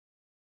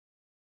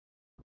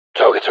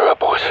Targets are up,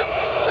 boys.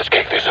 Let's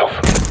kick this off.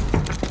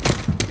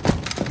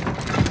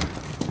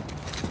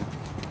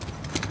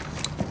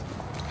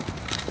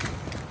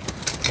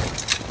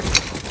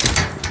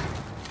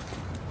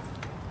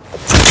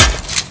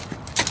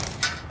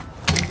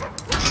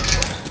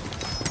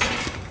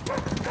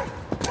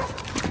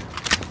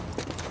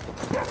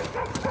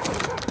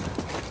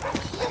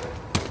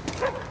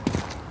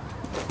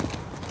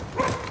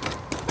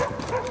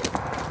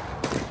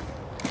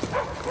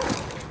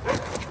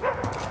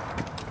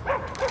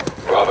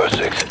 Bravo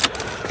 6.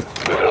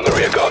 Moving on the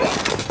rear garden.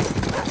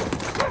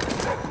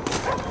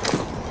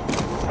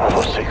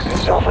 Bravo 6,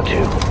 this is Alpha 2.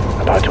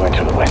 About to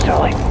enter the west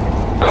alley.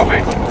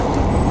 Copy.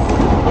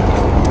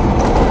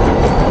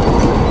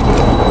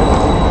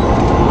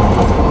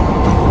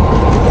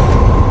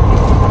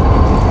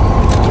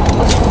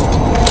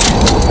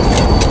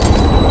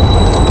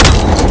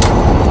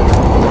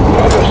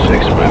 Bravo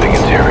 6 moving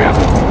interior.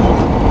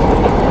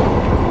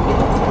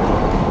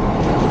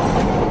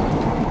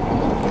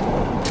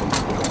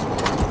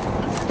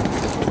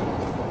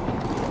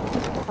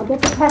 I'll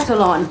get the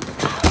kettle on.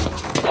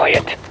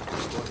 Quiet.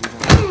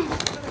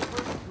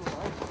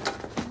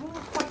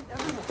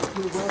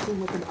 We're working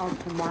with an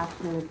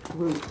ultra-nationalist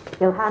group.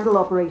 They'll handle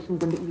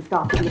operations in the east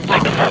after the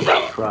Take the front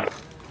row. Trust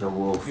the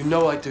wolf. You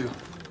know I do.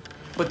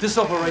 But this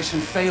operation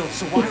failed,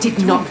 so why It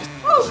did not.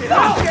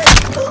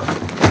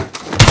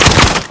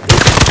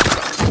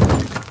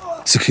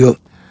 Secure.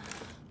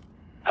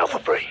 Alpha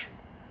 3.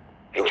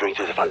 Entering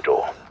through the front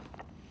door.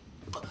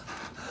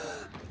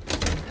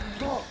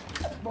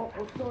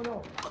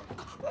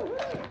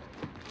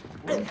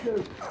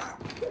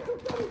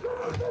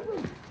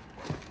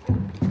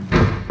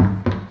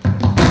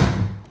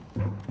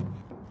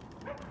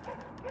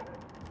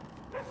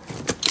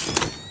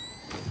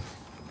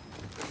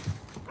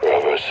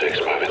 Bravo 6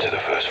 moving to the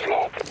first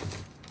floor.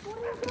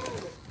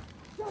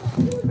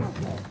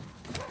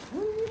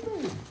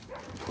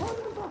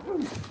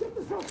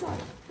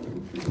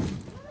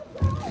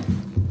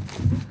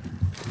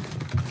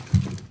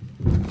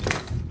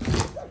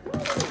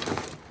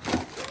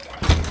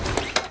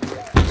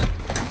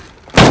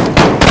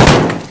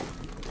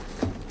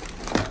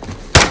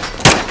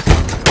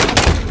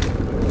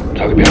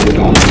 Target behind the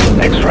door.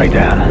 X-ray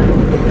down.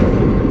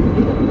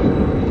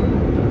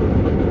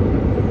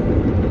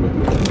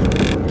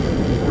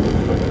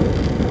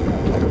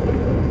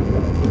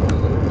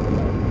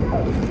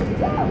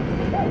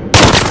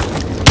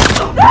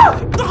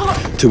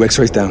 Two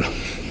X-rays down.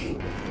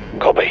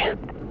 Copy.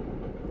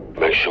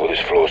 Make sure this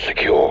floor's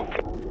secure.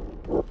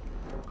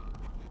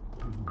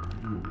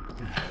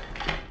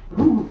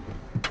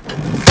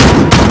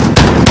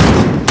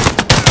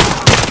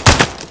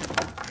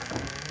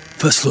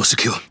 First floor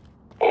secure.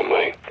 On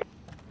me.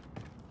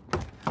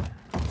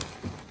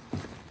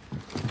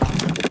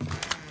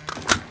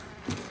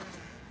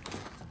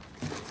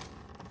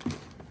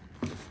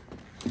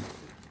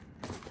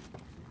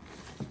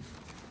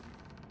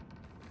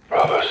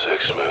 Bravo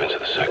 6 moving to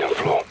the second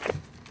floor.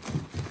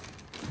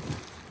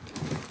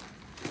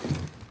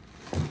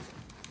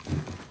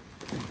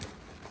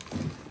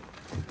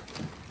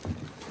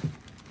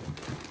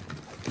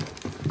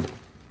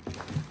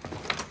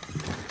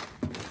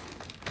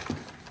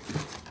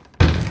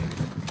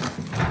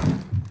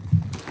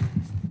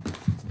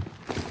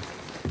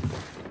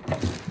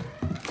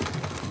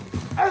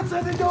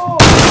 Answer the door!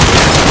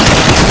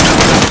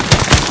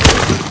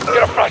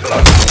 Get a front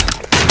load.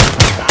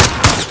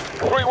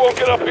 3 won't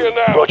get up here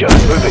now. Roger,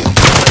 moving.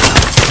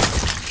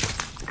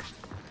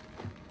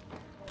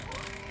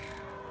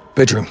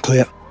 Bedroom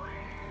clear.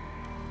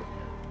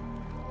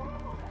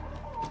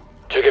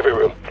 Check every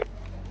room.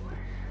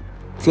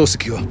 Floor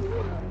secure.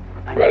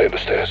 Rally up the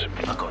stairs.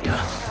 I got ya.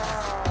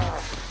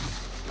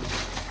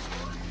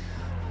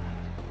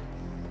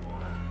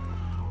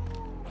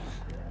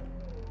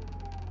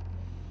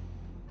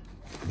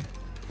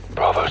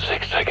 Bravo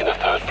 6 taking the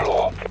third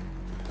floor.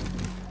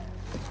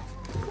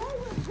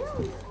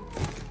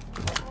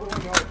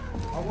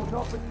 I will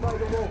not betray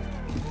the wolf.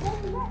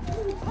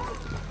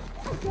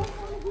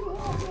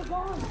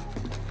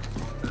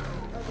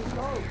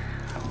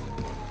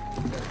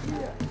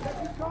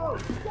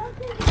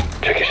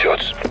 Check your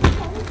shots.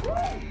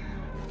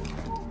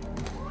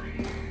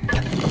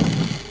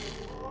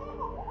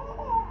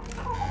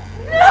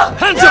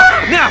 Hands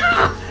up! Now!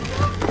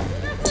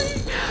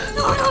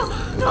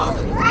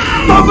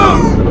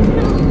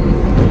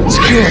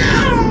 Secure!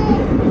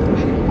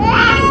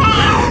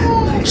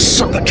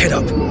 Suck that kid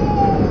up!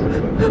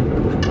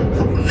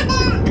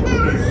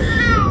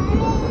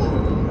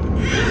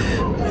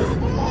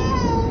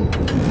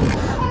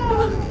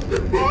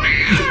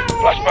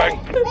 Flashbang.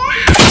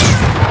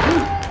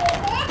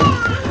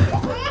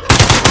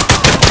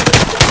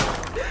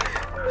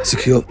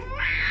 Secure.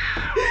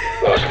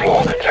 Last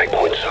floor. Take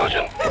point,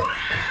 Sergeant.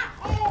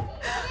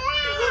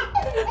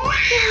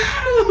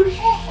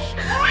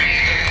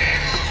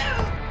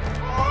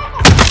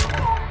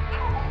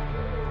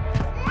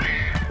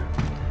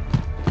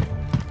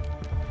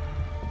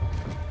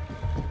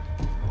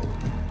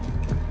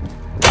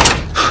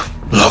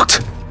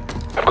 Locked.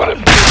 I've got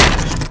him.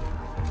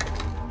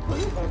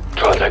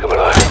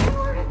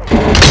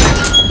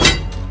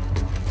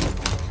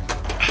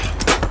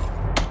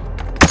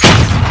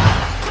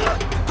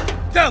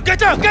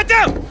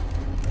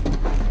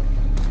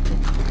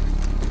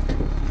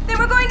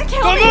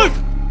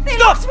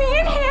 locked me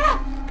in here!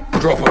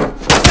 Drop her.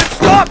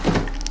 Stop!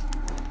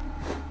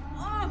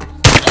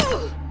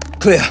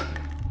 Clear.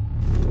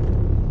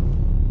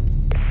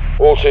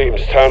 All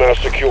teams,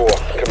 townhouse secure.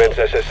 Commence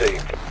SSE.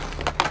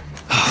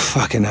 Oh,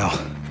 fucking hell.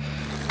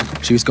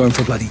 She was going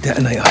for a bloody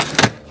detonator.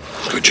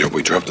 Good job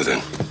we dropped it in.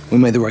 We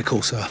made the right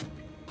call, sir.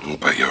 We'll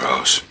bet your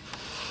ass.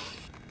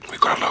 We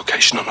got a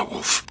location on the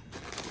wolf.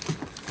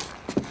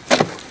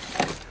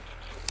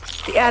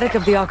 The attic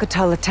of the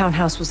Al-Qatala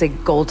townhouse was a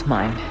gold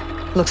mine.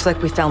 Looks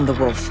like we found the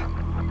wolf.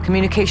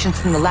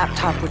 Communications from the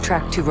laptop were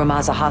tracked to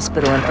Ramaza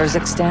Hospital in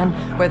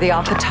Urzikstan, where the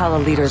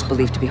Al-Qatala leader is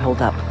believed to be holed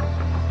up.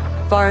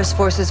 Farah's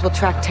forces will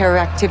track terror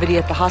activity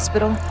at the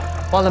hospital,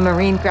 while a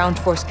Marine ground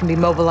force can be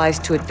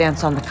mobilized to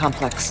advance on the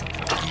complex.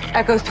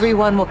 Echo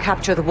 3-1 will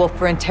capture the wolf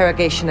for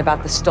interrogation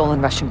about the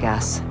stolen Russian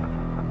gas.